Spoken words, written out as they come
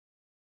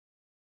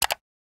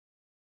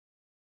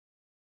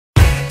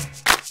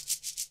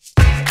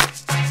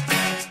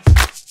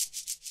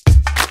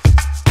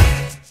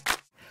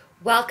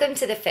Welcome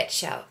to The Fit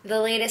Show,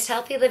 the latest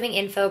healthy living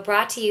info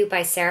brought to you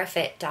by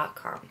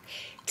SarahFit.com.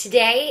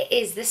 Today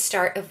is the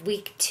start of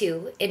week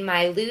 2 in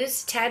my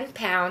Lose 10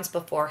 Pounds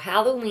Before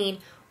Halloween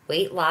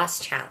Weight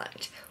Loss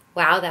Challenge.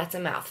 Wow, that's a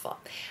mouthful.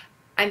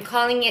 I'm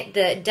calling it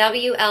the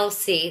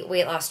WLC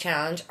Weight Loss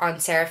Challenge on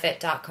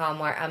SarahFit.com,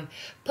 where I'm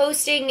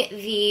posting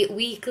the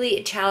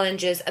weekly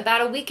challenges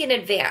about a week in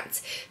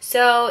advance.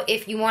 So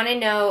if you want to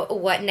know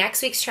what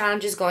next week's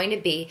challenge is going to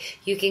be,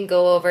 you can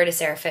go over to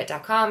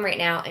SarahFit.com right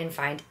now and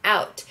find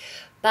out.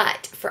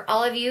 But for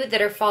all of you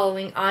that are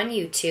following on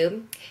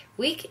YouTube,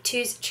 week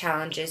 2's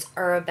challenges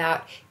are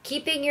about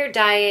keeping your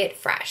diet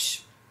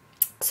fresh.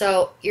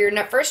 So your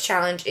first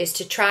challenge is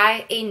to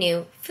try a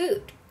new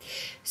food.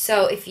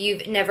 So if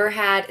you've never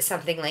had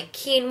something like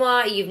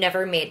quinoa, you've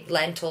never made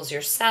lentils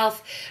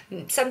yourself,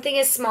 something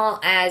as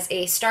small as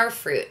a star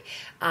fruit,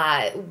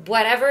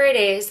 whatever it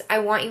is, I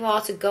want you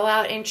all to go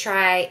out and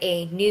try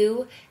a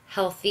new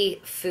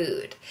healthy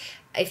food.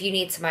 If you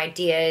need some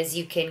ideas,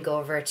 you can go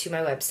over to my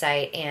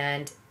website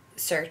and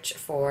search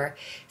for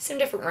some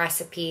different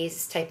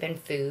recipes, type in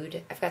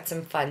food. I've got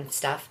some fun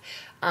stuff.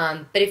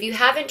 But if you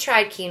haven't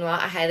tried quinoa,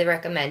 I highly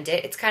recommend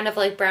it. It's kind of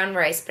like brown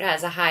rice, but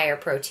has a higher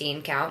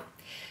protein count.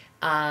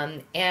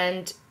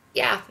 And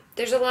yeah,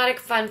 there's a lot of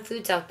fun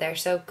foods out there,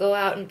 so go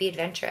out and be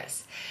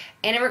adventurous.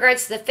 And in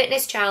regards to the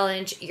fitness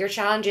challenge, your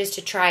challenge is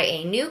to try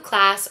a new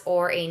class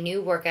or a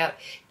new workout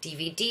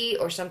DVD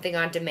or something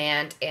on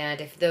demand. And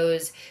if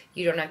those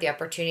you don't have the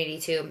opportunity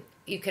to,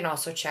 you can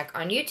also check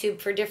on YouTube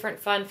for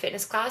different fun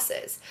fitness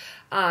classes.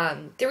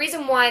 The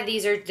reason why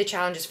these are the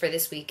challenges for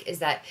this week is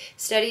that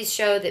studies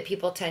show that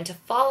people tend to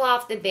fall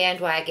off the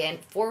bandwagon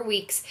 4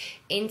 weeks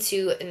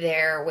into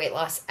their weight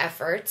loss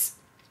efforts.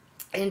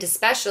 And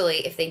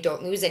especially if they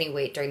don't lose any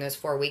weight during those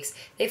 4 weeks,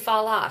 they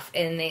fall off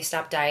and they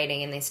stop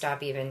dieting and they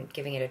stop even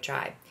giving it a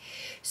try.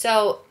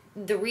 So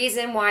the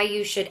reason why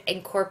you should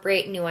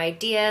incorporate new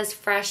ideas,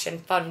 fresh and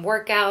fun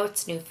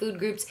workouts, new food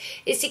groups,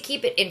 is to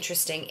keep it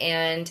interesting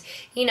and,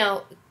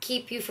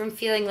 keep you from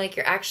feeling like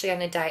you're actually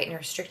on a diet and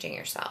restricting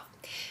yourself.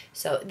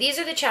 So these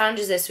are the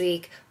challenges this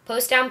week.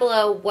 Post down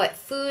below what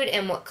food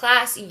and what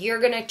class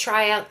you're going to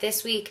try out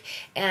this week.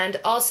 And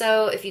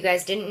also, if you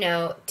guys didn't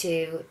know,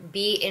 to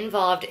be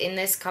involved in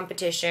this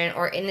competition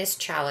or in this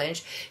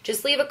challenge,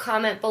 just leave a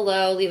comment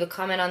below, leave a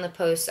comment on the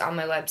post on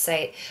my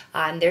website.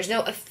 There's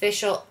no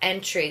official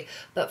entry,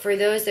 but for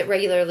those that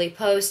regularly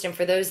post and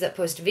for those that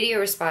post video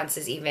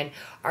responses even,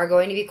 are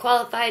going to be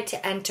qualified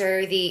to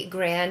enter the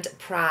grand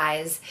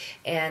prize.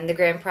 And the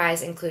grand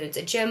prize includes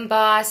a gym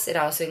boss. It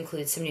also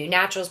includes some new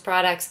naturals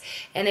products.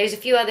 And there's a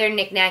few other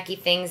knick-knacky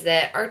things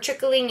that are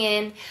trickling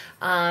in.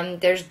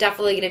 There's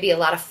definitely going to be a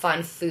lot of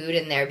fun food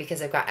in there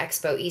because I've got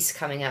Expo East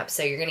coming up.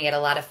 So you're going to get a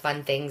lot of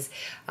fun things,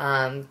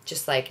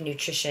 just like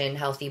nutrition,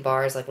 healthy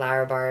bars like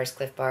Lara bars,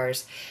 Cliff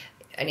bars,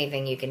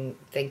 anything you can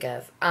think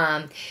of.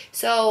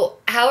 So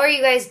how are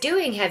you guys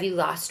doing? Have you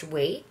lost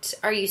weight?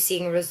 Are you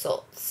seeing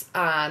results?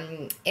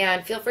 And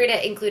feel free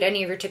to include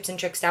any of your tips and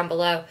tricks down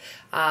below.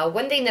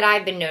 One thing that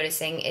I've been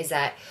noticing is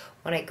that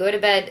when I go to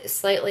bed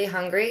slightly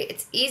hungry,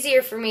 it's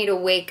easier for me to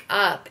wake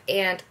up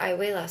and I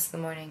weigh less in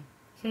the morning.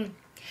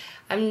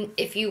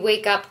 If you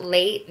wake up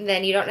late,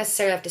 then you don't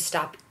necessarily have to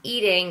stop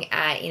eating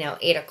at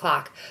 8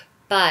 o'clock.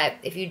 But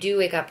if you do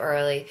wake up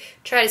early,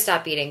 try to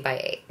stop eating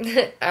by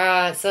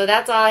 8. So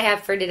that's all I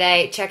have for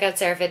today. Check out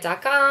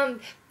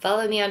SarahFit.com.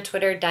 Follow me on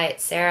Twitter, Diet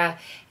Sarah.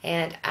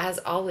 And as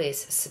always,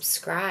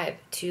 subscribe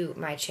to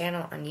my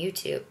channel on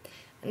YouTube.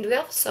 And we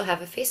also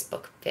have a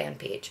Facebook fan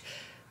page.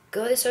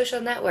 Go to the social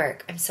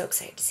network. I'm so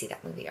excited to see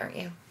that movie, aren't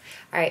you?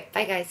 All right,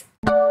 bye guys.